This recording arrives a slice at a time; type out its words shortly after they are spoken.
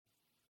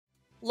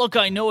Look,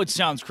 I know it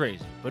sounds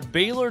crazy, but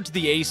Baylor to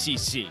the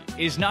ACC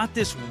is not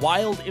this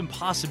wild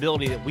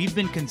impossibility that we've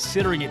been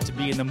considering it to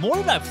be. And the more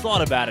that I've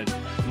thought about it,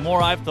 the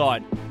more I've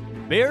thought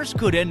Bears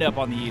could end up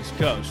on the East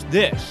Coast.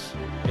 This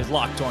is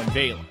Locked On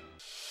Baylor.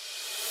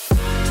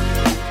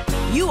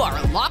 You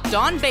are Locked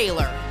On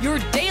Baylor, your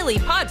daily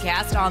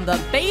podcast on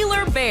the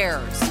Baylor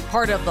Bears,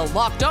 part of the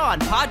Locked On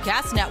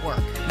Podcast Network,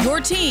 your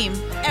team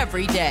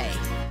every day.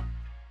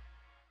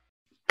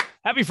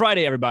 Happy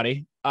Friday,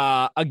 everybody.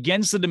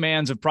 Against the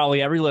demands of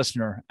probably every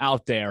listener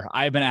out there,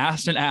 I have been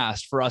asked and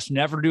asked for us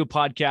never to do a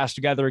podcast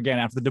together again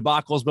after the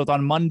debacles both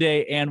on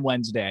Monday and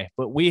Wednesday.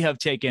 But we have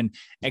taken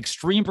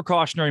extreme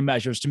precautionary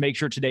measures to make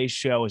sure today's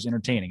show is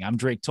entertaining. I'm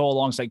Drake Toll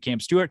alongside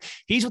Cam Stewart.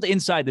 He's with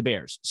Inside the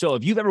Bears. So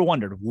if you've ever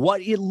wondered what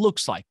it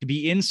looks like to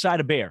be inside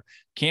a Bear,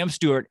 Cam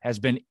Stewart has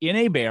been in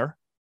a Bear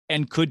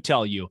and could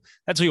tell you.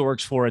 That's who he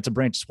works for. It's a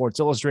branch of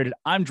Sports Illustrated.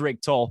 I'm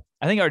Drake Toll.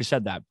 I think I already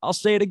said that. I'll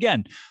say it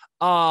again.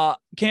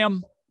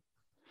 Cam,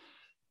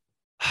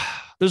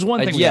 there's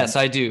one thing. Yes,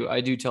 I do. I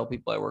do tell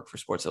people I work for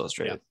Sports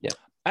Illustrated. Yeah.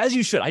 As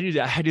you should. I do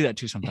that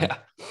too sometimes.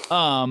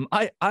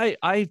 Yeah.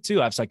 I too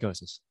have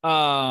psychosis.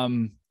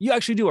 You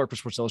actually do work for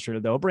Sports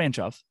Illustrated though, a branch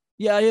of.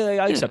 Yeah,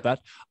 I accept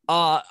that.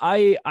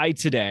 I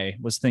today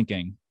was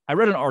thinking, I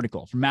read an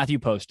article from Matthew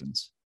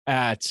Postins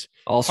at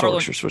also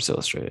works for Sports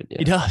Illustrated. Yeah.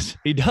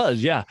 He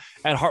does. Yeah.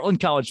 At Heartland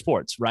College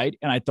Sports. Right.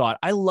 And I thought,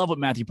 I love what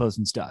Matthew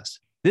Postins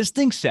does. This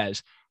thing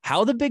says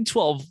how the Big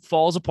 12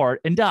 falls apart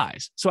and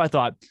dies. So I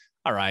thought,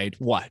 all right,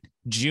 what?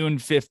 June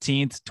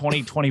 15th,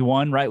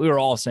 2021, right? We were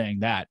all saying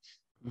that.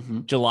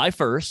 Mm-hmm. July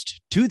 1st,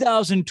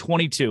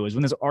 2022 is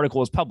when this article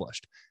was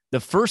published. The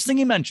first thing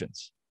he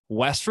mentions,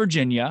 West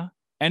Virginia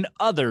and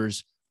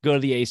others go to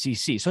the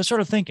ACC. So I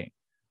started thinking,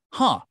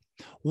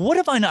 what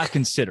have I not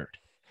considered?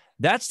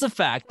 That's the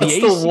fact. That's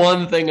the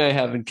one thing I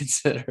haven't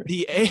considered.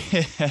 In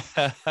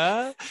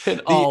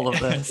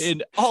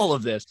all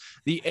of this,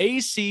 the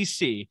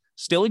ACC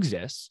still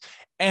exists.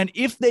 And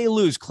if they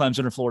lose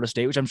Clemson or Florida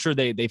State, which I'm sure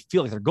they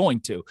feel like they're going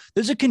to,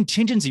 there's a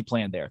contingency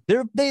plan there.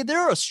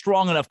 They're a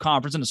strong enough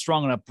conference and a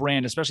strong enough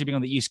brand, especially being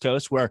on the East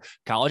Coast where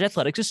college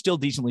athletics is still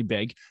decently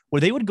big, where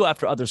they would go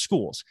after other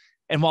schools.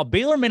 And while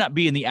Baylor may not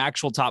be in the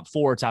actual top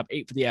 4 or top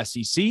 8 for the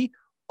SEC,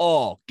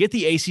 get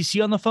the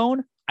ACC on the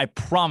phone. I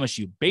promise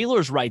you,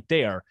 Baylor's right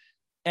there.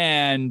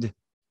 And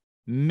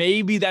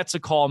maybe that's a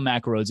call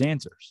Mack Rhoades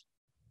answers.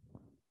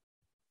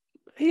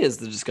 He is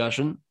the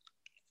discussion.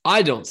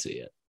 I don't see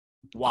it.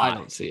 Why? I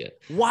don't see it.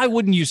 Why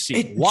wouldn't you see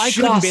it? Why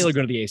couldn't Baylor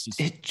go to the ACC?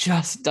 It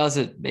just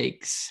doesn't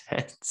make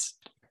sense.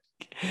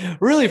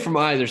 Really from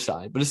either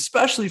side, but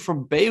especially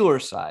from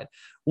Baylor's side.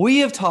 We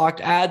have talked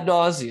ad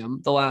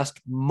nauseum the last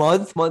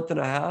month and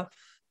a half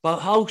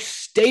about how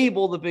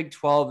stable the Big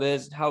 12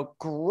 is and how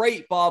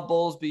great Bob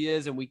Bowlesby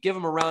is, and we give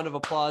him a round of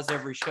applause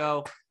every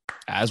show.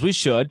 As we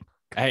should.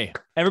 Hey,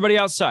 everybody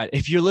outside,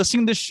 if you're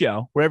listening to this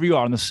show, wherever you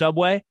are, on the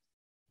subway,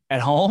 at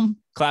home,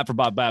 clap for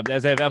Bob.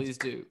 Please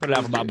do. Put it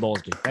out for Bob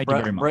Bowlesby. Thank you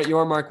very much. Brett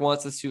Yormark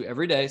wants us to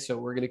every day, so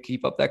we're going to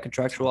keep up that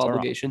contractual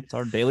obligation. It's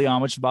our daily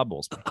homage to Bob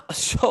Bowlesby.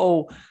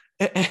 So,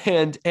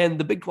 and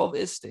the Big 12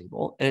 is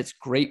stable, and it's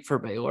great for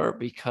Baylor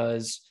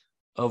because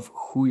of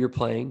who you're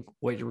playing,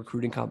 what your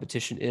recruiting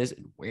competition is,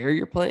 and where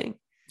you're playing.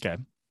 Okay.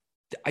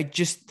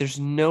 There's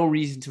no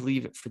reason to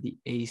leave it for the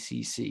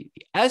ACC.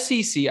 The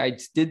SEC, I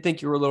did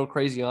think you were a little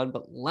crazy on,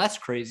 but less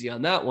crazy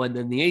on that one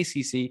than the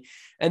ACC.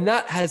 And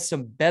that has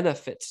some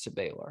benefits to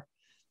Baylor.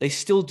 They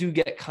still do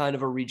get kind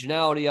of a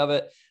regionality of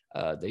it.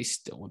 They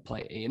still would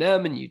play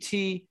A&M and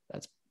UT.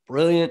 That's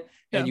brilliant.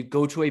 Yeah. And you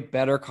go to a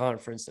better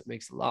conference that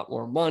makes a lot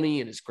more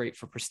money and is great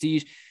for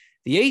prestige.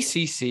 The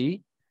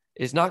ACC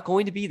is not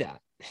going to be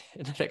that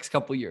in the next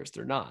couple of years.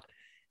 They're not.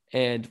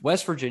 And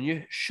West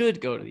Virginia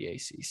should go to the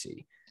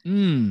ACC.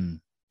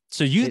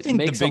 So you think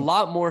it makes a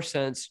lot more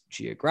sense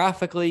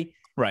geographically,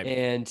 right?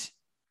 And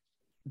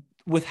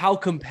with how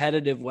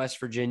competitive West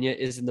Virginia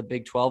is in the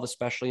Big 12,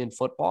 especially in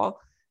football,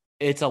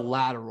 it's a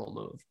lateral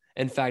move.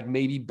 In fact,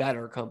 maybe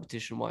better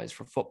competition-wise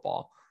for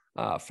football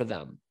for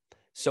them.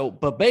 So,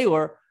 but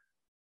Baylor,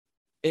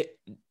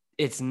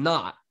 it's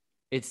not.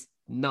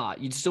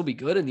 You'd still be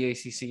good in the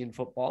ACC in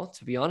football,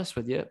 to be honest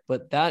with you,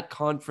 but that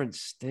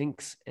conference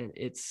stinks and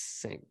it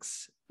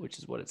sinks, which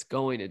is what it's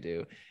going to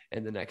do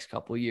in the next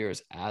couple of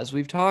years. As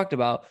we've talked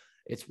about,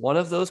 it's one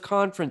of those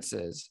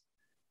conferences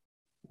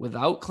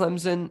without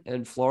Clemson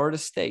and Florida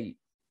State.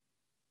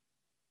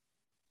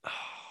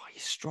 You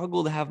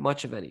struggle to have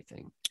much of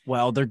anything.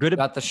 Well, they're good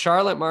at the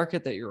Charlotte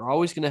market that you're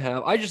always going to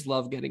have. I just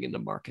love getting into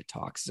market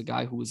talks. As a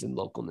guy who was in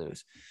local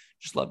news,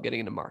 just love getting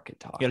into market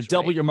talks. You got to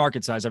double your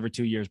market size every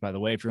 2 years, by the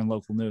way, if you're in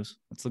local news.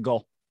 That's the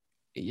goal.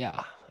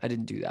 Yeah, I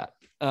didn't do that.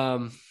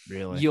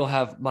 Really? You'll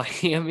have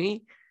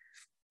Miami,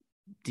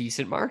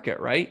 decent market,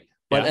 right?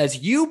 But as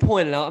you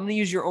pointed out, I'm going to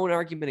use your own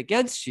argument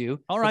against you.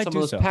 All right, some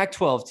of those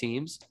Pac-12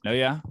 teams. Oh,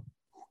 yeah?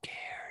 Who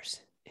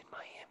cares in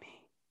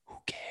Miami? Who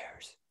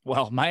cares?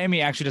 Well,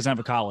 Miami actually doesn't have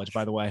a college,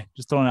 by the way.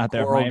 Just throwing it out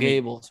there. Coral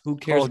Gables. Who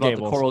cares about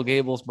the Coral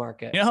Gables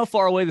market? You know how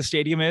far away the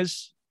stadium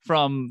is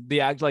from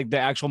the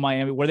actual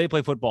Miami where they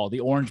play football,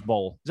 the Orange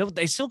Bowl. Is that what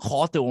they still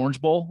call it? The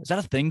Orange Bowl? Is that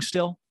a thing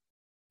still?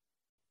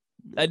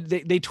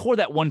 They tore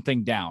that one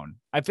thing down.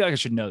 I feel like I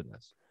should know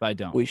this, but I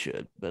don't. We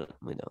should, but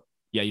we don't.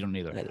 Yeah, you don't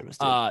either.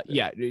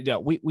 Yeah.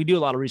 We do a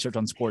lot of research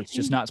on sports,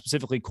 just not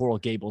specifically Coral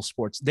Gables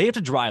sports. They have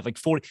to drive like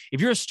 40.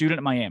 If you're a student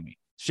at Miami,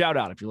 shout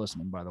out if you're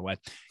listening, by the way.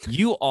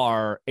 You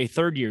are a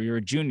third year, you're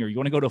a junior. You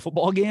want to go to a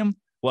football game?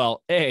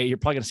 Well, A, you're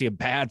probably going to see a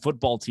bad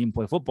football team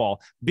play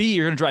football. B,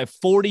 you're going to drive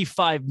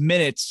 45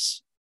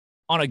 minutes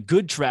on a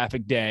good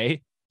traffic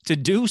day to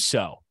do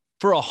so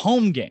for a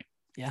home game.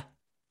 Yeah.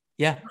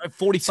 Yeah.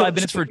 45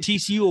 minutes for a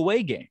TCU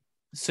away game.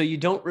 So you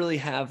don't really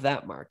have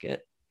that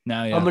market.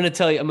 No, yeah. I'm going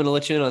to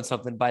let you in on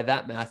something. By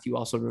that math, you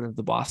also don't have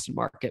the Boston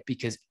market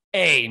because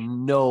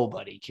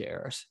nobody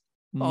cares.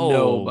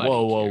 Nobody cares.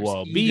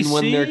 Whoa. Even BC?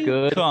 when they're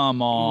good.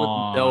 Come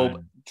on.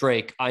 No,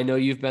 Drake, I know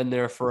you've been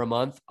there for a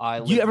month.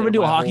 You ever been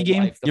to a hockey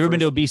game? You ever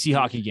been to a BC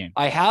hockey game?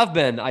 I have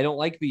been. I don't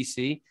like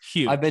BC.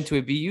 Huge. I've been to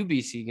a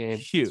BC game.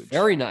 Huge. It's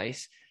very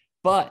nice.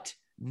 But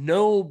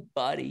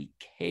nobody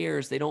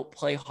cares. They don't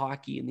play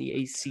hockey in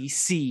the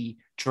ACC,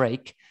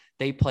 Drake.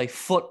 They play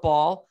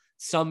football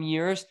some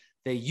years.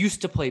 They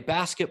used to play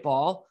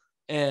basketball,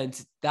 and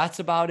that's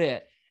about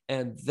it.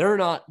 And they're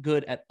not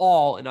good at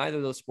all in either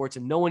of those sports,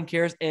 and no one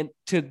cares. And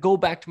to go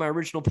back to my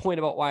original point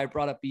about why I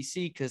brought up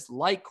BC, because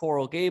like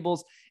Coral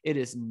Gables, it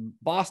is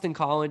Boston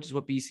College is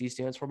what BC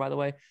stands for, by the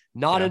way.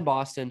 Not in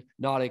Boston,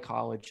 not a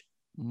college.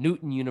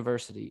 Newton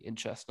University in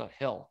Chestnut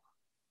Hill.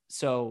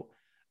 So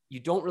you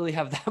don't really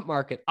have that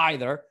market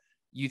either.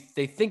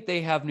 They think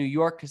they have New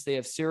York because they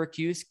have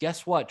Syracuse.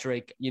 Guess what,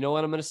 Drake? You know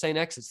what I'm going to say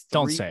next? It's three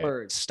Don't say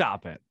words. it.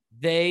 Stop it.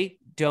 They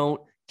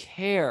don't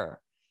care.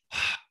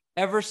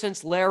 Ever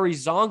since Larry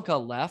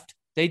Zonka left,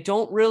 they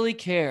don't really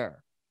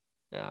care.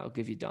 Now, I'll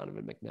give you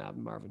Donovan McNabb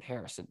and Marvin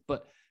Harrison,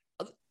 but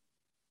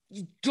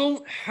you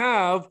don't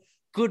have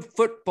good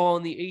football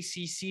in the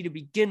ACC to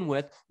begin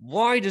with.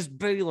 Why does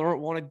Baylor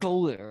want to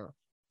go there?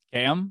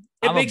 Cam?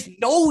 It makes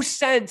no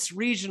sense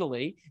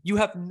regionally. You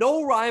have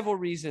no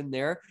rivalries in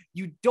there.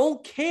 You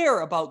don't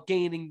care about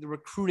gaining the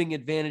recruiting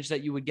advantage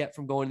that you would get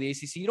from going to the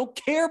ACC. You don't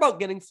care about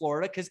getting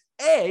Florida because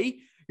A,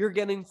 you're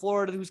getting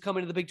Florida who's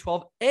coming to the Big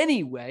 12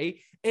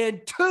 anyway.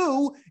 And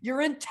 2,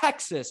 you're in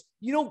Texas.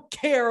 You don't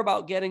care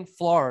about getting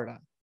Florida.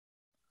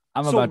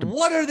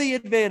 What are the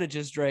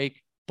advantages,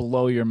 Drake?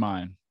 Blow your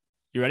mind.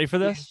 You ready for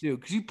this?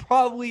 Because you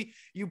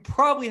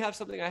probably have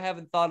something I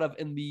haven't thought of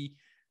in the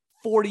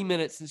 40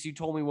 minutes since you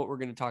told me what we're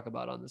going to talk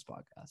about on this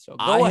podcast. So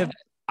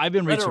I've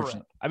been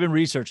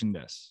researching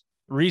this.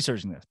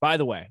 By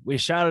the way, we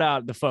shouted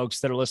out the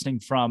folks that are listening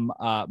from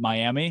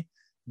Miami.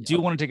 Yep. Do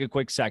you want to take a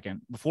quick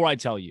second before I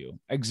tell you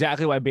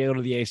exactly why Baylor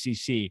to the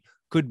ACC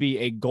could be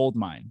a gold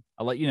mine?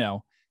 I'll let you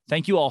know.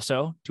 Thank you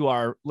also to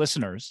our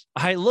listeners.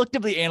 I looked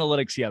up the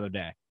analytics the other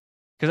day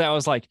because I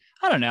was like,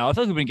 I don't know. I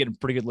feel like we've been getting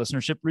pretty good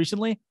listenership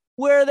recently.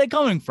 Where are they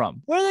coming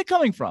from?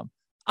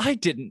 I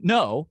didn't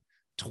know.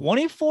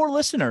 24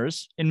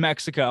 listeners in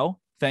Mexico.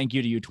 Thank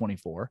you to you,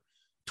 24.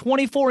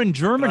 24 in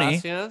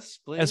Germany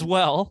as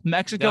well.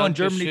 Mexico and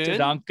Germany.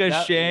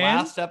 Dankeschön.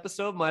 Last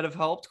episode might have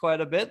helped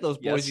quite a bit. Those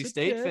Boise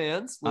State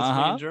fans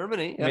listening in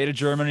Germany. Made a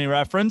Germany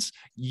reference.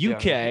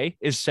 UK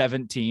is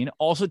 17.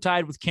 Also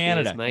tied with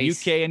Canada. Nice.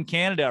 UK and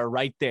Canada are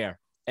right there.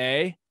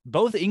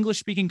 Both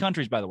English-speaking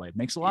countries, by the way. It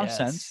makes a lot of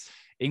sense.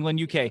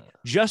 England, UK.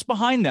 Just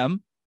behind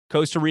them,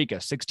 Costa Rica.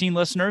 16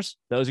 listeners.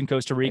 Those in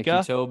Costa Rica.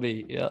 Thank you,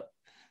 Toby. Yep.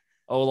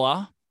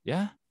 Hola.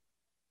 Yeah.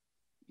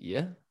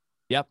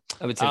 Yep.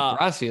 I would say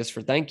gracias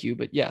for thank you,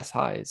 but yes,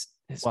 hi is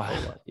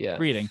hola. Yeah.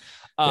 Greeting.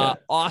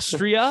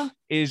 Austria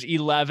is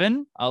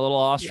 11. A little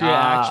Austria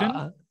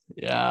action.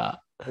 Yeah.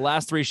 The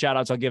last 3 shout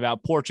outs I'll give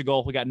out.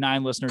 Portugal. We got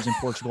 9 listeners in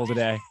Portugal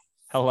today.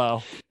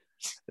 Hello.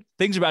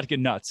 Things are about to get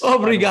nuts.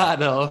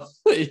 Obrigado.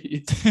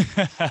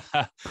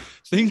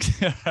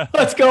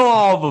 Let's go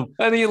all of them.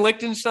 Any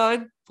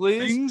Liechtenstein,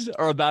 please? Things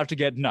are about to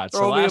get nuts.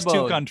 The last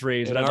 2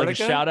 countries that I'd like to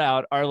shout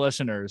out our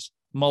listeners.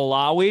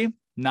 Malawi,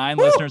 9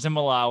 listeners in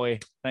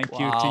Malawi. Thank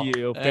you to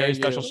you. Very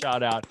special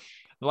shout out.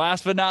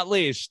 Last but not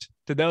least,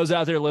 to those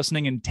out there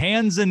listening in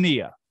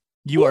Tanzania.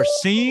 You are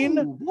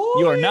seen.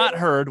 You are not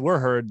heard. We're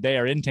heard. They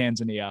are in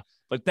Tanzania.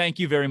 But thank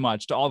you very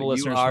much to all the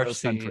listeners from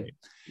this country.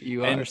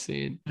 You are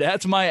seen.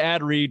 That's my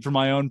ad read for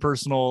my own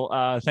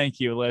personal thank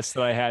you list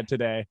that I had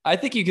today. I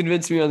think you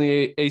convinced me on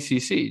the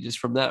ACC just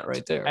from that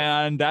right there.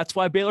 And that's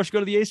why Baylor should go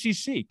to the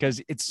ACC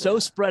because it's so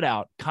spread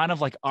out, kind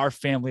of like our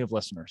family of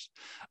listeners.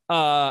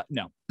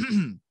 No.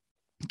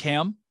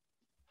 Cam,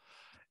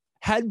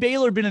 had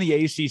Baylor been in the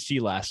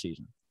ACC last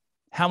season,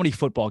 how many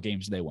football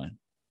games did they win?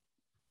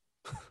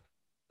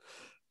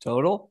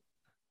 Total?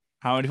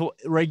 How many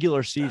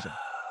regular season?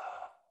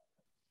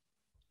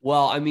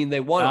 Well, I mean,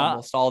 they won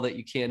almost all that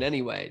you can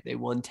anyway. They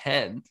won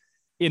 10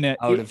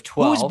 out of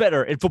 12. Who was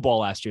better in football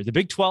last year, the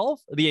Big 12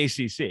 or the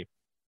ACC?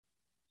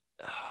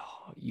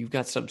 Oh, you've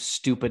got some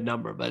stupid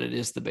number, but it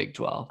is the Big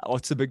 12. Oh,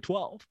 it's the Big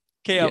 12.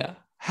 Cam,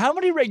 how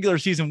many regular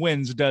season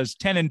wins does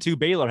 10-2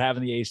 Baylor have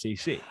in the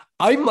ACC?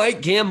 I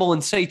might gamble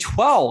and say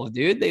 12,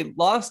 dude. They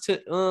lost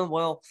to,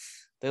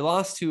 They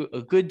lost to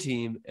a good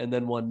team and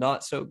then one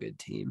not so good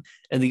team.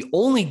 And the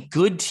only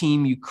good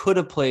team you could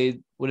have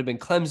played would have been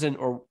Clemson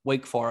or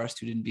Wake Forest,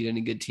 who didn't beat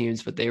any good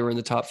teams, but they were in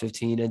the top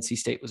 15. NC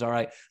State was all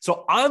right.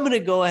 So I'm going to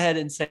go ahead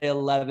and say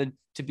 11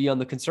 to be on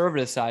the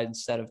conservative side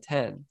instead of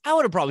 10. I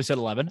would have probably said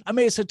 11. I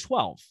may have said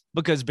 12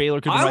 because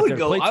Baylor could. I would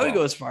go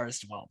as far as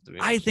 12.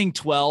 I think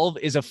 12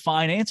 is a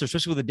fine answer,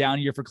 especially with a down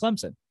year for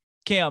Clemson.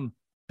 Cam,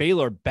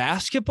 Baylor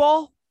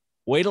basketball.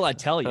 Wait till I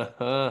tell you.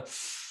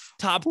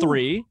 Top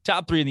three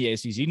in the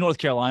ACC. North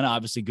Carolina,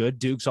 obviously good.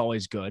 Duke's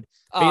always good.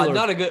 Baylor,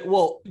 not a good.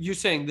 Well, you're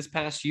saying this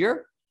past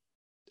year?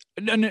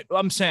 No,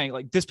 I'm saying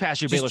like this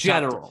past year. Just Baylor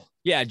general.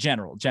 Yeah,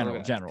 general.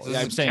 Okay. Yeah,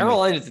 I'm saying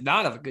Carolina did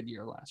not have a good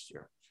year last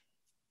year.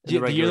 In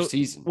the regular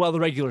season. Well, the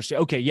regular season.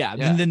 Okay, yeah.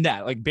 And then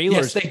that, like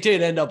Baylor's. Yes, they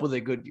did end up with a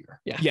good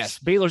year. Yes,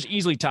 Baylor's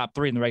easily top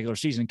 3 in the regular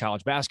season in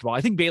college basketball.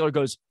 I think Baylor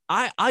goes.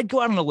 I'd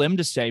go out on a limb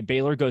to say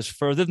Baylor goes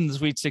further than the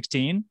Sweet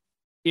 16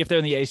 if they're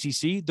in the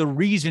ACC. The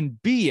reason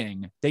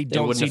being they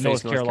don't see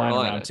North Carolina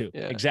round 2.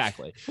 Yeah.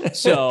 Exactly.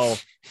 So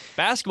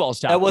basketball is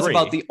top 3. That was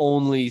about the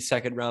only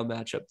second round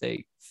matchup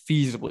they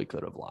feasibly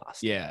could have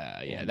lost.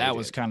 Yeah. That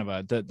was kind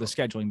of the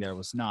scheduling there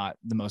was not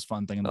the most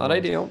fun thing in the world. Not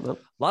ideal. No. A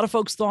lot of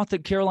folks thought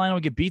that Carolina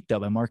would get beat though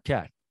by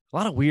Marquette. A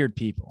lot of weird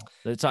people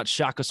that thought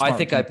Shaka Smart. I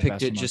think I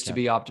picked it just to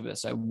be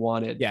optimist. I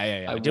wanted.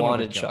 I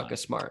wanted Shaka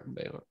Smart and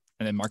Baylor.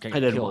 And then Marquette got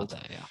killed.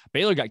 That, yeah.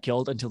 Baylor got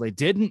killed until they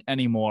didn't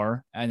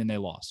anymore, and then they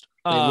lost.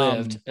 They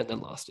lived and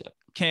then lost. Yeah.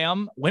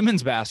 Cam,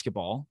 women's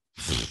basketball.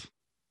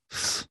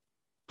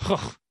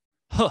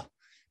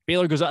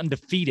 Baylor goes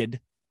undefeated.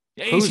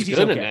 Who's ACC's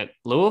good in it?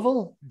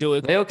 Louisville?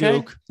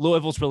 Duke.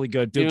 Louisville's really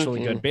good. Duke's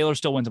really good. Baylor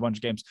still wins a bunch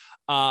of games.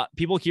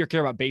 People here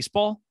care about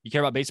baseball. You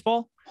care about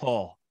baseball?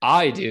 Oh,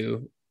 I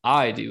do.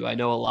 I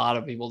know a lot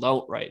of people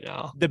don't right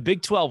now. The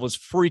Big 12 was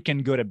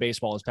freaking good at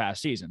baseball this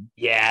past season.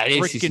 Yeah,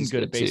 freaking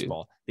good at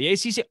baseball. Too. The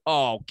ACC,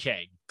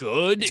 okay,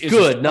 good. It's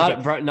good.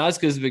 Not as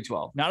good as the Big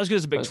 12. Not as good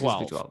as the Big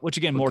 12, which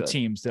again, more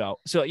teams though.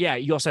 So yeah,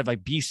 you also have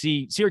like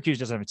BC. Syracuse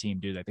doesn't have a team,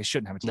 do they? They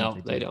shouldn't have a team.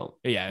 No, they don't.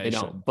 Yeah, they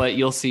don't. But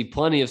you'll see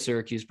plenty of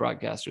Syracuse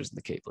broadcasters in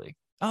the Cape League.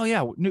 Oh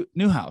yeah,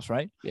 Newhouse,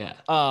 right? Yeah.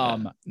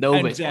 No,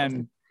 and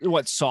then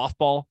what?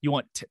 Softball. You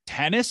want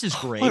tennis is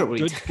great.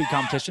 Good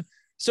competition.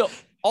 So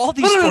all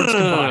these sports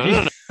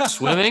combined.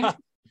 Swimming.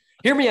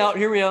 Hear me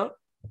out.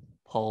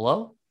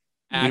 Polo.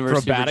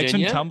 Acrobatics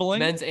and tumbling.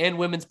 Men's and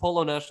women's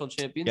polo national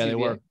champions. Yeah, they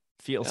were.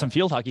 Some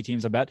field hockey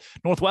teams, I bet.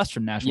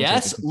 Northwestern national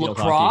champions. Yes,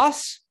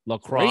 lacrosse.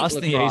 Lacrosse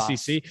in the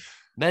ACC.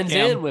 Men's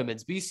and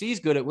women's. BC's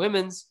good at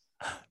women's.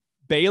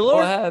 Baylor. Go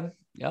ahead.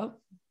 Yep.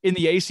 In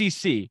the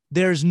ACC,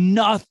 there's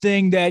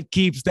nothing that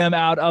keeps them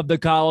out of the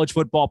college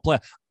football play.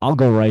 I'll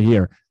go right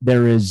here.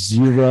 There is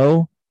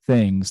zero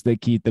things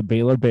that keep the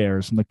Baylor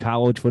Bears from the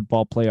college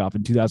football playoff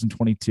in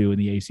 2022 in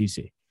the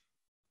ACC.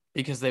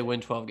 Because they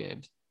win 12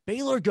 games.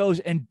 Baylor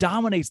goes and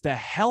dominates the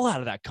hell out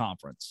of that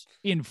conference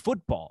in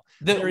football.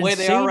 The way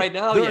they are right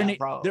now,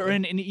 they're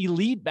in an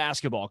elite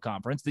basketball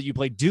conference that you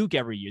play Duke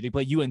every year. They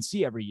play UNC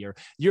every year.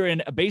 You're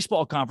in a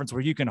baseball conference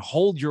where you can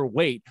hold your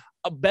weight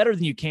better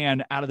than you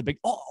can out of the big.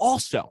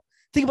 Also,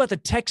 think about the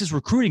Texas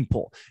recruiting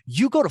pool.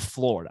 You go to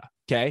Florida,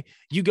 okay?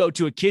 You go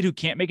to a kid who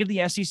can't make it to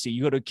the SEC.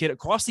 You go to a kid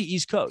across the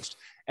East Coast,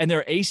 and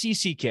they're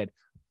ACC kid.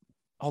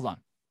 Hold on.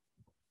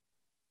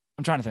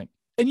 I'm trying to think.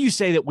 And you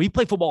say that we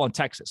play football in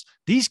Texas.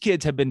 These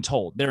kids have been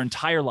told their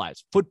entire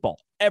lives, football,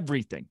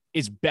 everything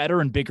is better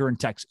and bigger in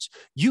Texas.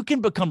 You can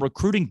become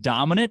recruiting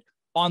dominant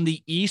on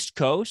the East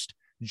Coast.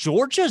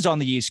 Georgia's on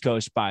the East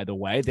Coast, by the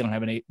way. They don't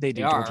have any. They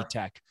do Georgia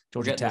Tech.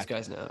 Georgia Tech.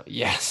 Those guys now.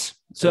 Yes.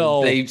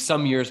 So they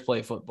some years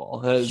play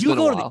football. You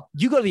go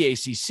to the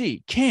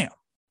ACC, Cam.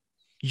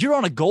 You're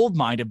on a gold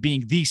mine of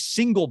being the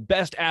single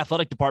best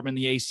athletic department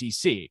in the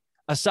ACC.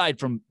 Aside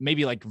from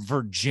maybe like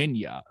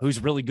Virginia, who's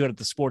really good at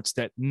the sports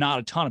that not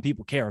a ton of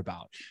people care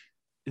about.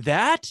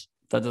 That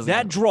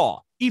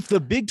draw, if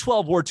the Big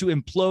 12 were to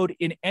implode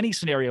in any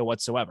scenario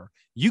whatsoever,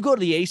 you go to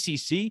the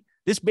ACC,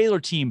 this Baylor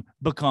team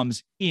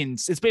becomes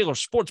this Baylor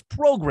sports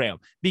program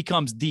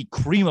becomes the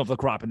cream of the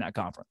crop in that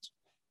conference.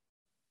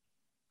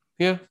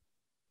 Yeah.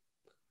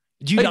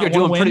 I think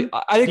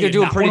they're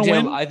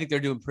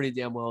doing pretty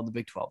damn well in the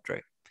Big 12,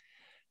 Drake.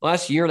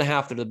 Last year and a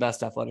half, they're the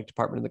best athletic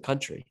department in the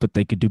country. But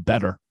they could do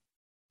better.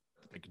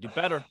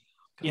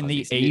 In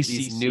the ACC.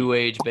 These new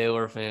age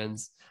Baylor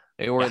fans,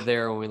 they weren't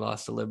there when we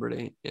lost to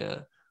Liberty. Yeah.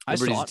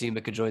 Liberty's a team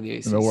that could join the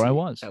ACC. Remember where I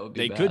was.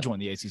 They could join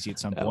the ACC at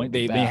some point.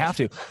 They may have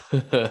to.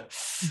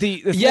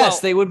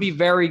 They would be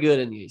very good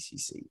in the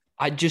ACC.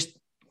 I just,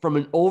 from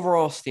an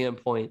overall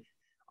standpoint,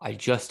 I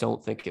just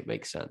don't think it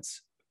makes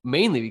sense.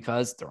 Mainly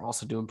because they're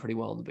also doing pretty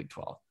well in the Big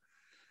 12.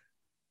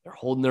 They're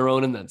holding their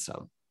own and then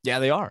some. Yeah,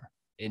 they are.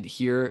 And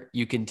here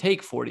you can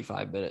take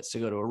 45 minutes to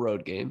go to a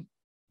road game.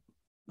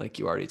 Like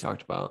you already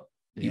talked about.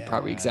 You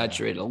probably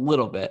exaggerated a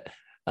little bit.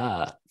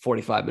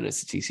 45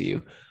 minutes to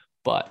TCU.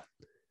 But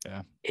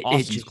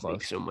it just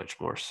makes so much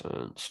more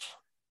sense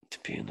to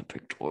be in the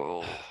Big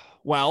 12.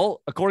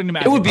 Well, according to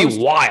Matt, it would be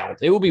wild.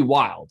 It would be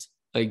wild.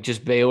 Like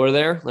just Baylor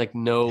there. Like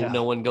no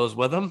one goes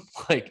with them.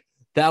 Like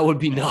that would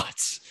be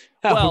nuts.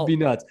 That Well- would be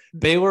nuts.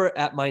 Baylor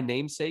at my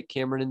namesake,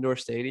 Cameron Indoor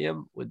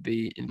Stadium, would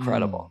be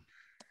incredible.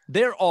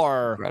 There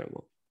are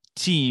Incredible.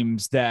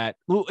 teams that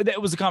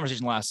it was a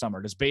conversation last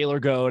summer. Does Baylor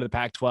go to the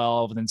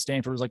Pac-12? And then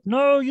Stanford was like,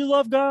 no, you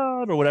love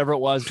God, or whatever it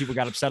was. People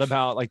got upset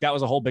about. Like, that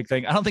was a whole big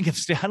thing. I don't think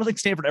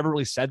Stanford ever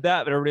really said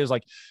that, but everybody was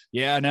like,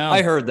 yeah, no,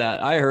 I heard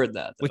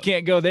that. We we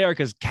can't go there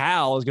because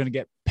Cal is going to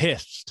get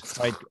pissed.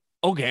 Like,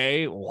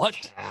 okay,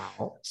 what?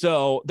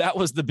 So that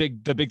was the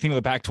big thing with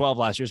the Pac-12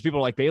 last year. Is people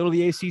were like, Baylor,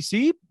 the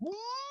ACC.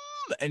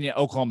 And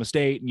Oklahoma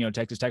State, and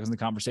Texas Tech was in the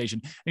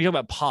conversation. And you talk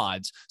about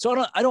pods.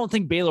 So I don't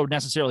think Baylor would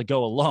necessarily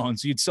go alone.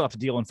 So you'd still have to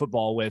deal in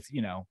football with,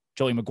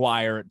 Joey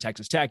McGuire at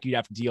Texas Tech. You'd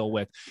have to deal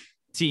with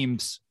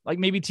teams like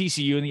maybe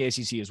TCU and the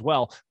ACC as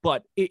well.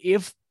 But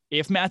if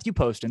Matthew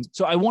Poston,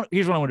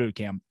 here's what I want to do,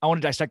 Cam. I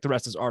want to dissect the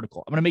rest of this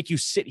article. I'm going to make you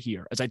sit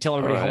here as I tell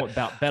everybody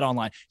about Bet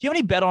Online. Do you have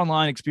any Bet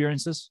Online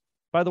experiences,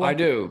 by the way? I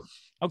do.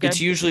 Okay.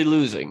 It's usually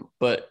losing,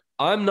 but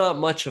I'm not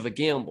much of a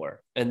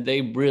gambler, and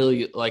they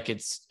really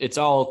it's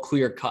all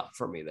clear cut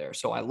for me there.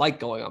 So I like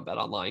going on Bet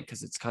Online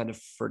because it's kind of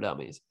for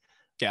dummies.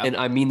 Yeah. And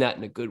I mean that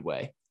in a good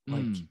way.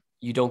 Like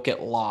you don't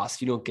get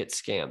lost. You don't get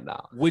scammed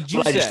out.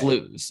 I just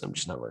lose. I'm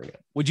just not very good.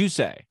 Would you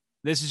say,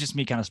 this is just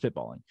me kind of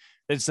spitballing,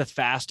 that it's the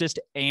fastest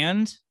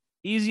and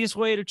easiest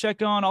way to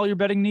check on all your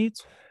betting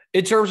needs?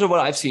 In terms of what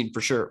I've seen,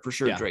 for sure,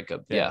 yeah.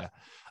 Jacob. Yeah.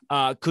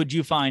 Could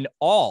you find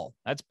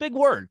that's big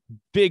word,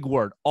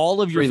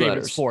 all of your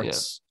favorite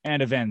sports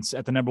and events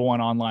at the number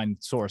one online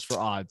source for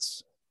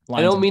odds? I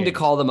don't mean to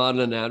call them out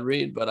in an ad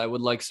read, but I would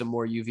like some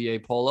more UVA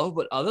polo.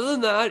 But other than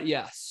that,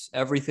 yes,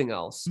 everything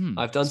else.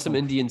 I've done some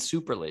Indian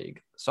Super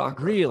League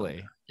soccer.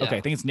 Really? Yeah. Okay.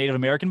 I think it's Native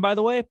American, by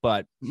the way,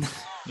 but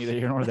neither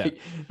here nor there.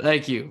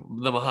 Thank you.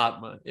 The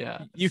Mahatma.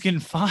 Yeah. You can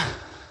find.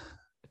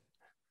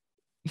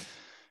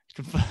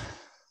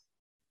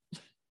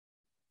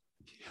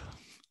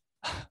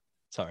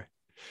 Sorry.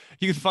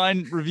 You can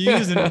find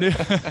reviews and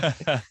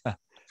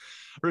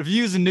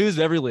reviews and news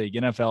of every league,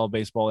 NFL,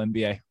 baseball,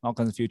 NBA, all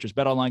kinds of futures.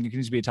 Bet Online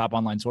continues to be a top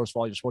online source for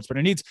all your sports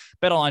betting needs.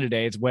 Bet Online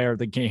today. It's where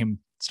the game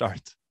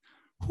starts.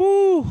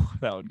 Whoo,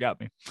 that one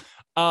got me.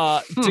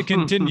 To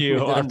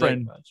continue, our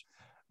friend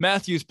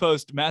Matthew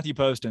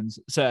Postons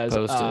says,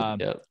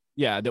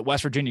 that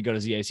West Virginia go to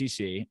the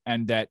ACC,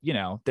 and that,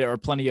 there are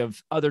plenty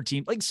of other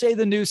teams, like say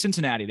the new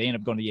Cincinnati, they end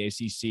up going to the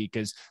ACC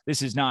because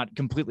this is not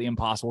completely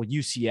impossible.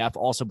 UCF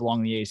also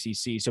belong in the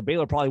ACC, so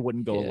Baylor probably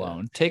wouldn't go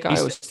alone. Take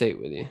Iowa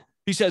State with you.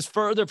 He says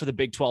further for the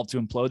Big 12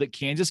 to implode, that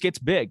Kansas gets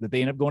big, that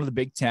they end up going to the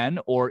Big 10,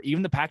 or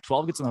even the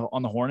Pac-12 gets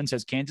on the horn and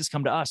says, Kansas,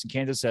 come to us. And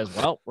Kansas says,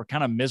 well, we're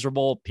kind of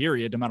miserable,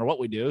 period, no matter what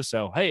we do.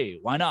 So, hey,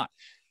 why not?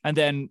 And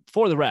then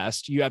for the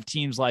rest, you have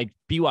teams like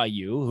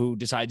BYU who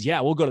decides,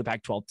 we'll go to the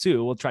Pac-12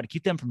 too. We'll try to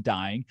keep them from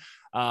dying.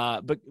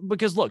 But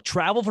because look,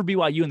 travel for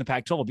BYU in the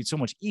Pac-12 will be so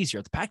much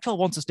easier. The Pac-12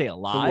 wants to stay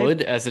alive. It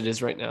would, as it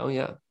is right now.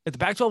 Yeah. If the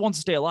Pac-12 wants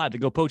to stay alive, to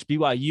go poach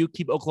BYU,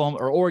 keep Oklahoma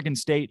or Oregon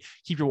State,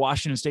 keep your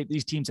Washington State,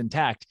 these teams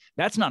intact.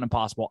 That's not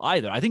impossible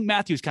either. I think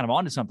Matthew's kind of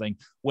onto something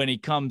when he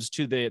comes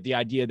to the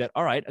idea that,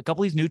 all right, a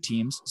couple of these new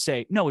teams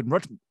say, no,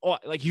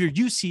 like your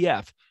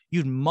UCF,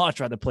 you'd much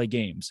rather play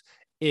games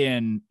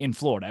in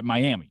Florida, at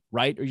Miami,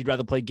 right? Or you'd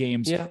rather play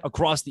games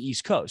across the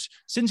East Coast.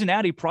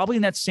 Cincinnati, probably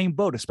in that same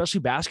boat,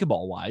 especially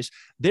basketball wise.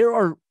 There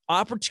are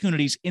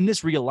opportunities in this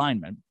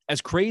realignment.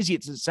 As crazy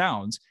as it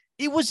sounds,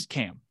 it was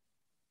Cam.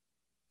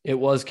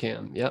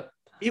 Yep.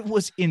 It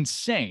was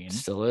insane.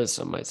 Still is,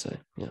 some might say.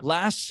 Yeah.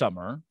 Last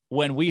summer,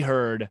 when we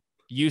heard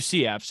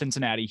UCF,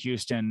 Cincinnati,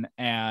 Houston,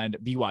 and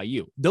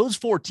BYU, those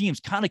four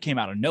teams kind of came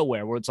out of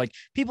nowhere, where it's like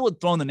people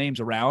had thrown the names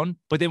around,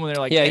 but then when they're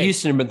like, hey,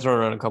 Houston had been thrown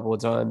around a couple of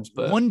times,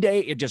 but one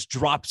day it just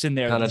drops in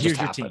there. Here's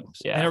your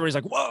teams. Yeah. And everybody's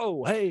like,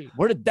 whoa, hey,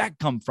 where did that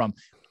come from?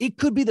 It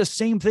could be the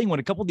same thing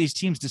when a couple of these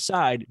teams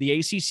decide, the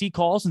ACC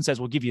calls and says,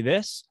 we'll give you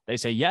this. They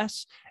say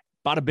yes.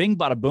 Bada bing,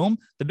 bada boom.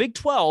 The Big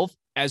 12,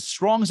 as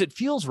strong as it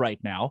feels right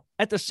now,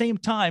 at the same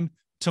time,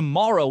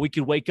 tomorrow we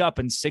could wake up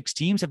and 6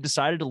 teams have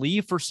decided to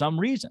leave for some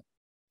reason.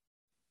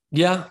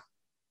 Yeah,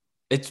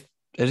 it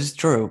is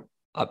true.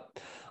 I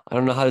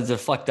don't know how to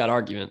deflect that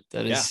argument.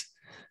 That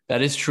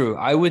is true.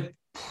 I would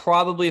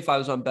probably, if I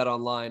was on Bet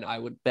Online, I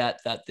would bet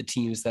that the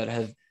teams that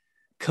have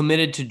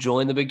committed to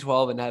join the Big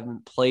 12 and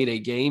haven't played a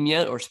game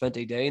yet or spent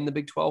a day in the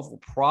Big 12 will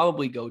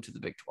probably go to the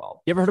Big 12.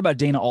 You ever heard about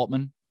Dana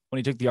Altman when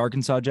he took the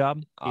Arkansas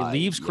job? He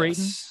leaves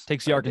Creighton,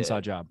 takes the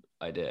Arkansas job.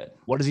 I did.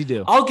 What does he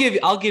do? I'll give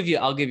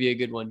you a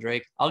good one,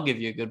 Drake. I'll give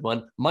you a good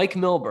one. Mike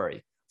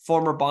Milbury,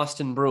 former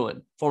Boston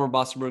Bruin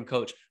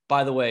coach.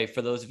 By the way,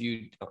 for those of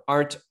you who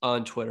aren't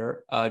on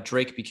Twitter,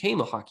 Drake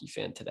became a hockey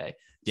fan today.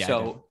 Yeah,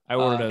 so I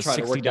ordered a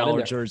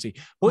 $60 jersey.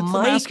 What's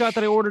the mascot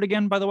that I ordered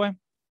again, by the way?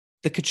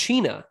 The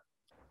Kachina.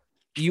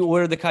 You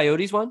ordered the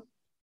Coyotes one?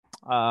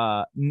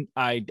 I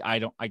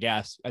don't. I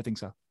guess I think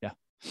so. Yeah.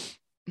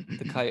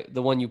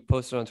 The one you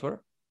posted on Twitter?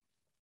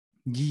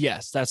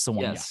 Yes, that's the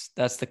one. Yes,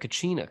 that's the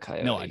Kachina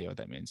Coyote. No idea what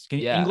that means. Can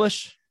you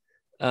English?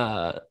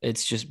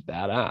 It's just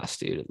badass,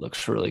 dude. It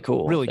looks really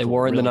cool. Really they cool.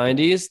 wore it in the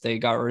 90s. They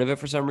got rid of it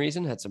for some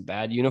reason, had some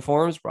bad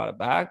uniforms, brought it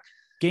back.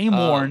 Game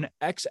worn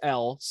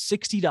XL,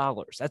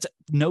 $60. That's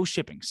no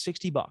shipping,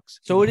 $60.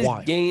 So it is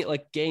Wild.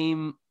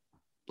 game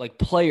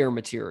player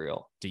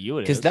material. To you,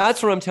 it is. Because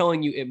that's what I'm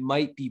telling you. It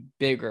might be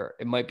bigger.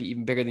 It might be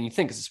even bigger than you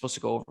think because it's supposed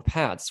to go over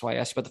pads. That's why I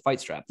asked you about the fight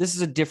strap. This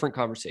is a different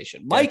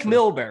conversation. Mike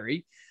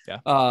Milbury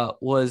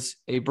was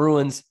a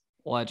Bruins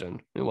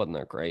legend. It wasn't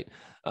that great.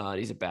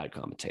 He's a bad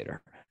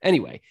commentator.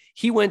 Anyway,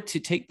 he went to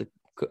take the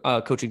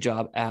coaching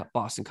job at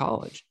Boston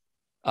College.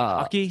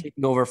 Hockey?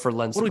 Taking over for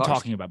Len What are we Sakarski.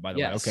 talking about, by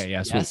the way? Okay,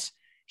 yeah, sweet. Yes.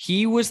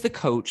 He was the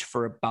coach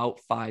for about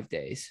 5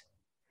 days.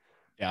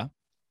 Yeah.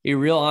 He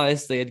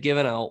realized they had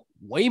given out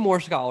way more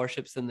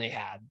scholarships than they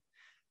had.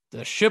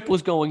 The ship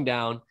was going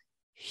down.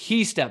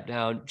 He stepped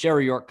down.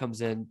 Jerry York comes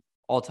in,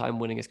 all-time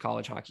winningest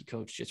college hockey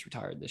coach, just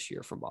retired this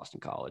year from Boston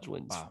College,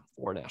 wins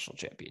 4 national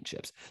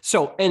championships.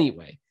 So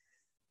anyway,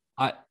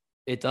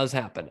 it does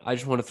happen. I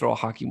just want to throw a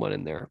hockey one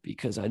in there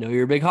because I know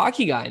you're a big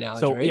hockey guy now.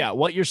 So Jerry. yeah,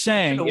 what you're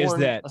saying is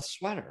that a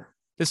sweater.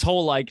 This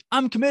whole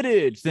I'm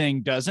committed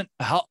thing doesn't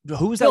help.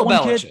 Who was that Bill one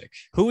Belichick. kid?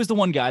 Who was the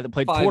one guy that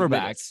played 5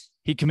 quarterback? minutes.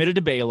 He committed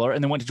to Baylor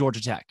and then went to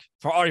Georgia Tech.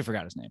 Already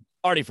forgot his name.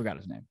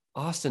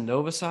 Austin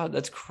Novosad?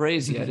 That's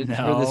crazy. I didn't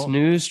hear No. this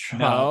news drop.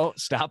 No,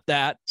 stop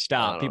that.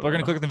 Stop. People are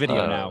going to click the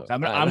video now.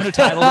 I'm going to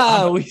title.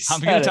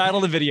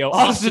 title the video.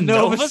 Austin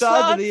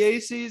Novosad to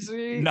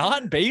the ACC.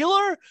 Not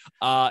Baylor?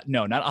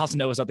 No, not Austin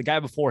Novosad. The guy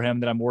before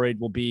him that I'm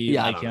worried will be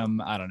I like don't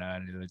him. I don't know.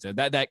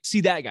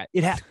 See that guy.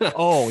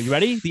 Oh, you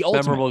ready? The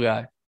ultimate. Memorable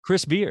guy.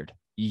 Chris Beard.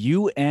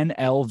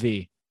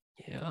 UNLV.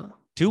 Yeah.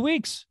 2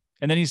 weeks.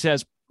 And then he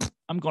says,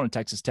 I'm going to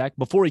Texas Tech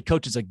before he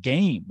coaches a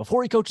game.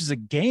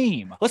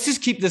 Let's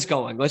just keep this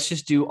going. Let's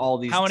just do all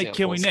these. How many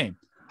can we name?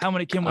 I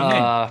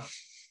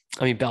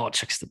mean,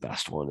 Belichick's the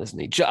best one, isn't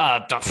he?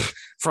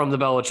 From the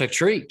Belichick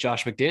tree,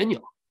 Josh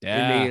McDaniel,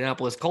 the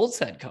Indianapolis Colts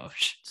head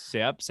coach.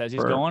 Yep, says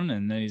he's going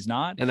and then he's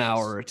not. An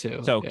hour or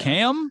two. So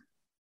Cam,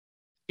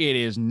 it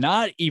is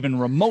not even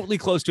remotely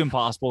close to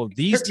impossible.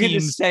 These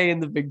teams stay in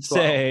the Big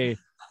 12. Say,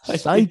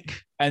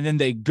 psych, and then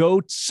they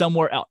go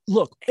somewhere else.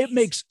 Look, it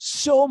makes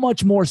so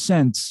much more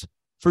sense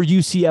for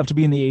UCF to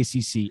be in the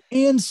ACC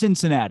and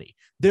Cincinnati.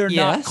 They're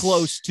not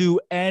close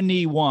to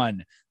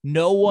anyone.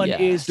 No one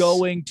is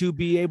going to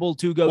be able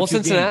to go. Well,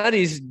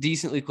 Cincinnati's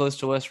decently close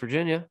to West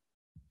Virginia.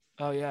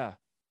 Oh yeah,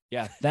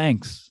 yeah.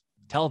 Thanks.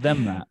 Tell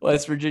them that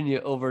West Virginia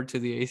over to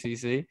the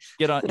ACC.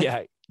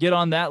 Get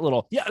on that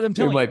little. Yeah, I'm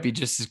telling you, might be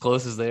just as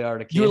close as they are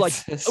to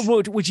Kansas. You're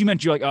like, which you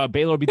meant you're like,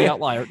 Baylor will be the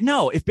outlier.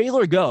 No, if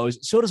Baylor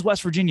goes, so does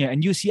West Virginia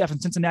and UCF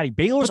and Cincinnati.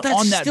 Baylor's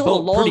on that still boat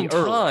a long pretty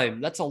time. early.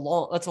 That's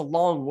a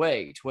long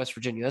way to West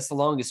Virginia. That's the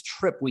longest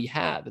trip we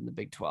have in the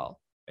Big 12.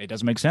 It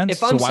doesn't make sense.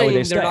 If I'm so why saying would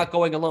they they're stay? not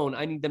going alone,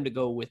 I need them to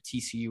go with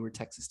TCU or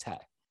Texas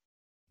Tech.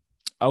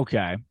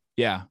 Okay.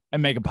 Yeah.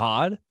 And make a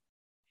pod.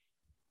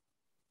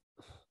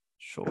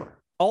 Sure.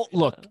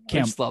 Look,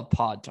 Cam, I just love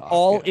pod talk.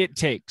 All it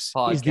takes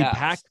Podcast. is the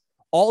Pac.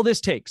 All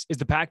this takes is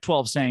the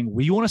Pac-12 saying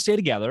we want to stay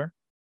together,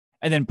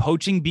 and then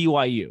poaching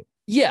BYU.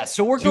 Yeah,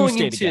 so we're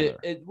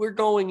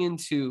going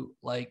into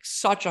like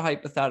such a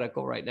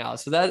hypothetical right now.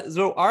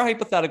 So our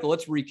hypothetical,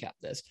 let's recap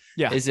this.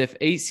 Yeah. Is if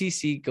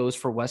ACC goes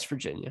for West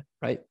Virginia,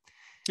 right?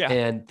 Yeah.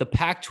 And the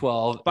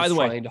Pac-12 by the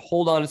way, trying to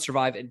hold on and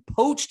survive and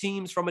poach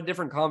teams from a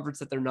different conference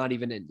that they're not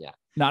even in yet.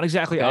 Not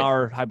exactly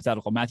our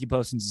hypothetical. Matthew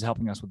Postins is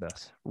helping us with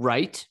this.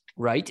 Right.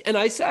 And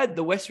I said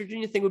the West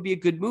Virginia thing would be a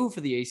good move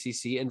for the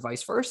ACC and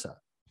vice versa.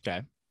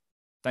 Okay.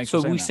 Thanks.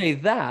 So we say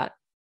that,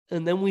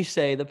 and then we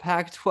say the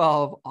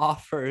Pac-12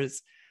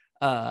 offers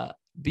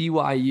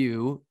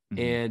BYU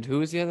and who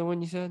was the other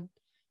one you said?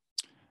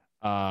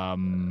 I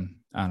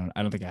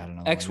don't think I had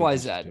another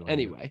XYZ.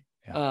 Anyway,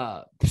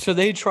 so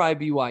they try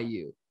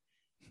BYU,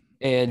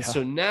 and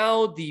so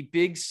now the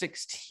Big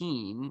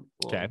 16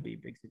 will be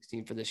Big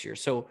 16 for this year.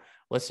 So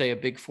let's say a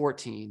Big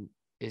 14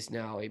 is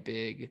now a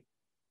Big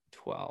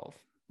 12.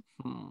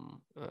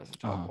 That's a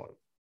tough one.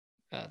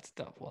 That's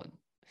a tough one.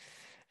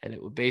 And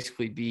it would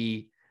basically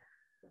be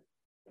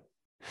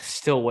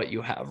still what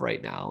you have right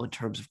now in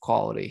terms of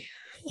quality.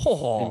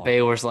 And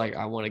Baylor's like,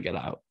 I want to get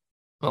out.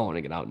 I want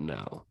to get out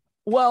now.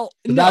 Well,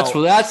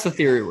 that's the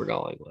theory we're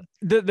going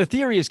with. The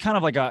theory is kind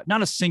of like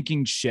not a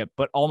sinking ship,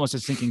 but almost a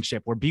sinking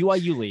ship where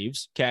BYU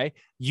leaves. Okay.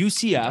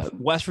 UCF,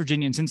 West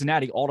Virginia, and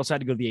Cincinnati all decide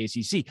to go to the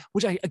ACC,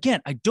 which I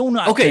do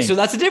not. Okay. think. So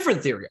that's a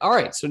different theory. All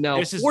right. So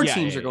now four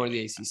teams are going to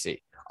the ACC.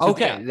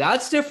 Okay,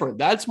 that's different.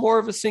 That's more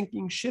of a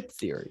sinking ship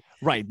theory.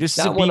 Right.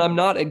 I'm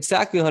not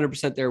exactly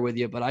 100% there with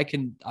you, but I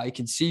can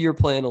see your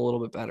plan a little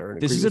bit better.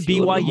 This is a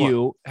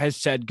BYU has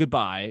said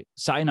goodbye,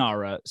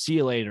 sayonara, see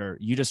you later.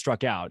 You just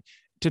struck out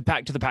to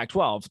the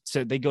Pac-12.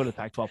 So they go to the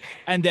Pac-12,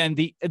 and then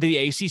the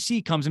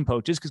ACC comes and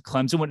poaches because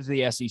Clemson went to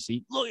the SEC.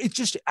 Look, it's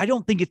just I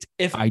don't think it's.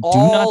 I do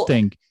not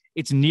think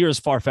it's near as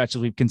far-fetched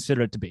as we've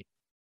considered it to be.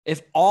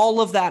 If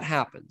all of that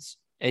happens.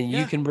 And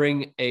you can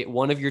bring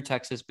one of your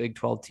Texas Big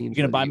 12 teams.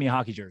 You're going to buy me a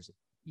hockey jersey.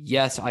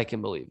 Yes, I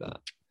can believe that.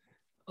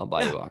 I'll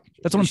buy you a hockey jersey.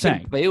 That's what I'm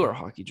saying. Baylor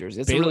hockey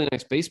jersey. It's a really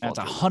nice baseball.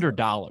 That's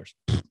 $100.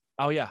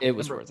 Oh, yeah. It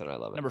was worth it. I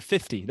love it. Number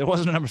 50. There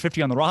wasn't a number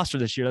 50 on the roster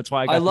this year. That's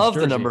why I love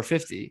the number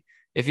 50.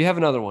 If you have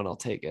another one, I'll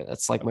take it.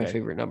 That's like my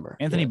favorite number.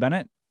 Anthony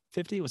Bennett?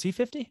 50? Was he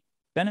 50?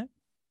 Bennett?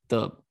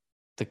 The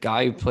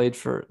guy who played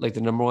for like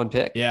the number 1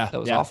 pick. Yeah. That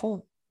was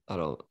awful. I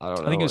don't know.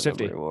 I think it was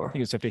 50. I think it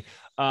was 50.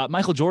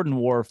 Michael Jordan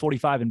wore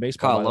 45 in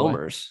baseball. Kyle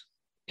Lomers.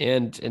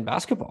 And in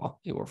basketball,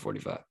 he wore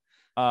 45.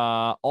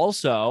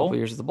 Also, a couple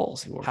years of the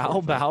Bulls. He wore 45. How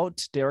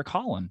about Derek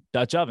Holland?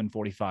 Dutch oven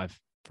 45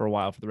 for a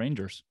while for the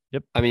Rangers.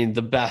 Yep. I mean,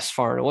 the best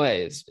far and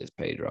away is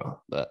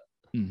Pedro, but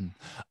okay.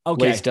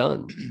 Lace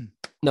Dunn.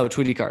 No,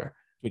 Tweety Carter.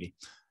 Tweety.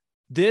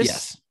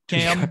 This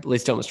Cam.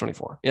 Lace Dunn was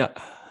 24. Yeah.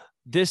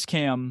 This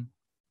Cam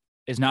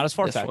is not as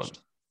far-fetched.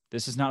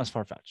 This is not as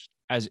far-fetched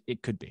as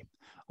it could be.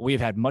 We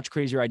have had much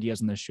crazier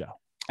ideas in this show.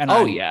 And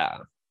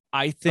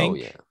I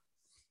think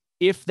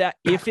if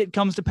it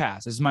comes to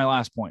pass, this is my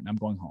last point, and I'm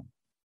going home.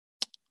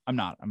 I'm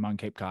not. I'm on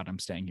Cape Cod. I'm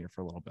staying here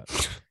for a little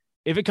bit.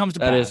 If it comes to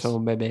pass, that is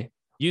home, baby.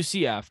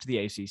 UCF to the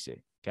ACC,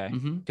 okay?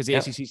 Because the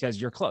ACC says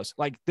you're close.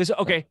 Like this,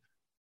 okay.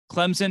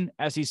 Clemson,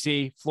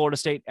 SEC, Florida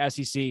State,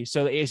 SEC.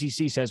 So the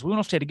ACC says, we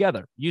want to stay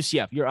together.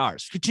 UCF, you're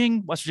ours.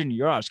 Ka-ching. West Virginia,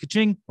 you're ours.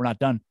 Ka-ching. We're not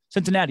done.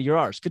 Cincinnati, you're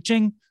ours.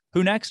 Ka-ching.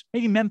 Who next?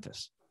 Maybe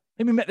Memphis.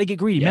 Maybe they get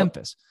greedy,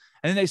 Memphis.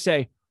 And then they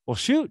say, well,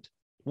 shoot,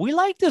 we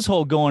like this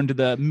whole going to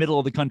the middle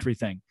of the country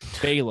thing.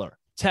 Baylor,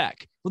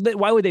 Tech.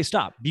 Why would they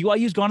stop?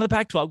 BYU's gone to the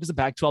Pac-12 because the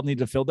Pac-12 needed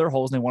to fill their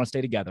holes and they want to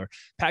stay together.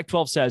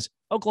 Pac-12 says,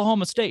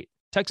 Oklahoma State,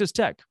 Texas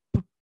Tech.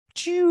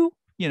 You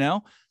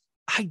know,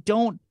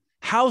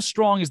 how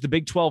strong is the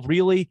Big 12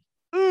 really?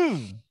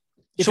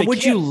 So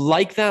would you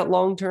like that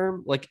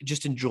long-term? Like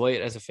just enjoy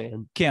it as a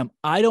fan? Cam,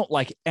 I don't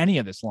like any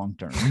of this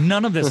long-term.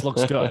 None of this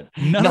looks good.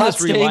 None Not of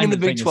this staying in the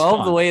Big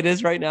 12 the way it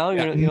is right now.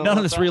 None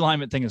of this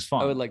realignment thing is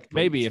fun. I would like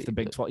maybe if the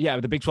Big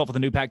 12, the Big 12 with the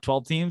new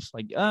Pac-12 teams,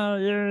 like,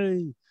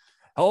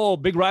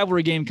 big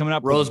rivalry game coming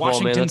up. Rose Bowl,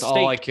 Washington man. That's State.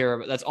 all I care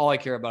about. That's all I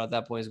care about at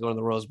that point is going to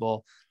the Rose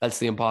Bowl. That's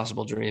the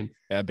impossible dream.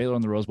 Yeah, Baylor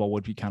in the Rose Bowl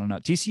would be kind of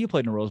nuts. TCU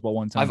played in a Rose Bowl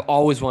one time. I've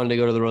always wanted to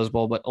go to the Rose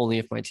Bowl, but only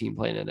if my team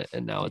played in it.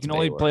 And now it's you can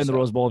only play in the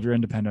Rose Bowl if you're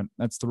independent.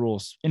 That's the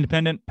rules.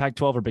 Independent,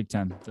 Pac-12 or Big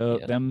 10.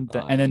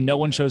 And then no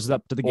one shows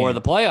up to the game. Or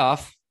the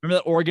playoff.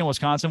 Remember that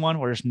Oregon-Wisconsin one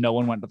where just no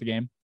one went to the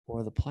game?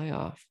 Or the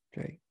playoff,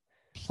 Drake.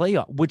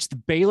 Playoff, which the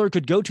Baylor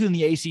could go to in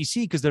the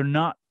ACC because they're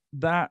not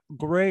that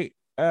great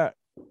at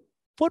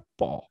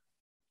football.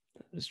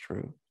 That is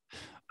true.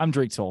 I'm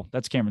Drake Toll.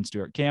 That's Cameron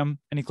Stewart. Cam,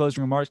 any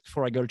closing remarks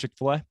before I go to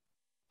Chick-fil-A?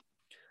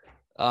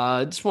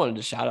 I just wanted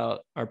to shout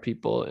out our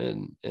people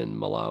in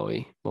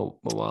Malawi.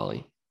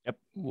 Yep.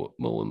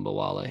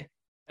 Mwalimbawale.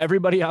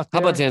 Everybody out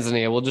there. How about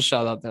Tanzania? We'll just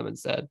shout out them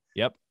instead.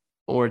 Yep.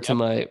 Or to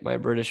my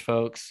British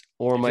folks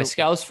or my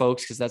Scouse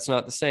folks, because that's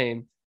not the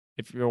same.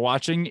 If you're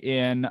watching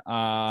in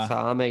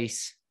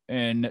Samis.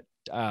 In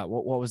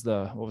what was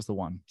the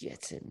one?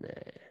 Get in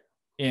there.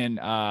 In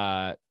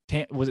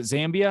was it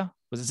Zambia?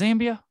 Was it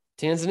Zambia?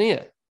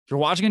 Tanzania. If you're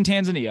watching in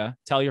Tanzania,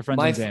 tell your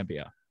friends in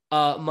Zambia.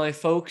 My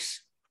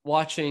folks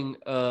watching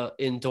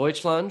in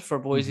Deutschland for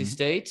Boise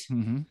State.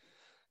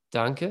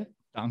 Danke.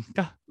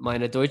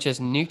 Meine Deutsch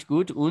ist nicht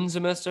gut. Un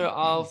Semester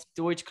auf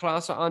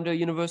Deutschklasse an der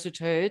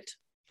Universität.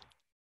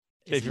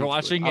 If you're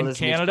watching in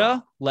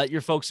Canada, let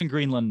your folks in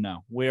Greenland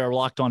know. We are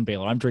Locked On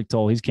Baylor. I'm Drake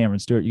Toll. He's Cameron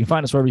Stewart. You can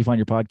find us wherever you find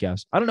your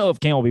podcast. I don't know if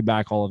Cam will be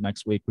back all of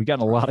next week. We've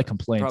gotten a lot of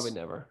complaints. Probably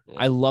never. Yeah,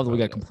 I love that we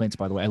got complaints,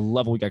 by the way. I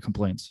love that we got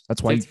complaints.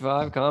 That's why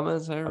 55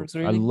 comments. I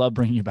love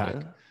bringing you back.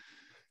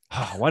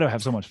 Yeah. Why do I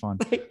have so much fun?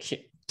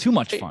 Too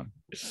much fun.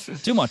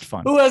 Too much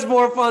fun. Who has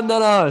more fun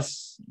than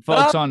us?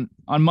 Folks, on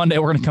Monday,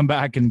 we're going to come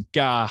back and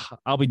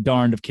I'll be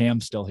darned if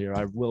Cam's still here.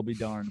 I will be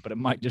darned, but it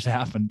might just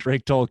happen.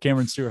 Drake Toll,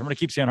 Cameron Stewart. I'm going to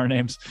keep saying our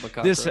names.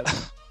 This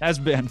has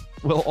been,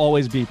 will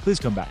always be. Please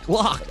come back.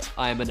 Locked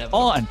I am inevitable.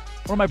 On.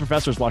 One of my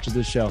professors watches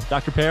this show.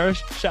 Dr.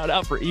 Parrish, shout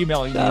out for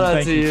emailing. Shout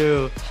out to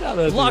you. Shout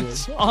out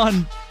Locked to you.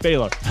 On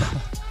Baylor.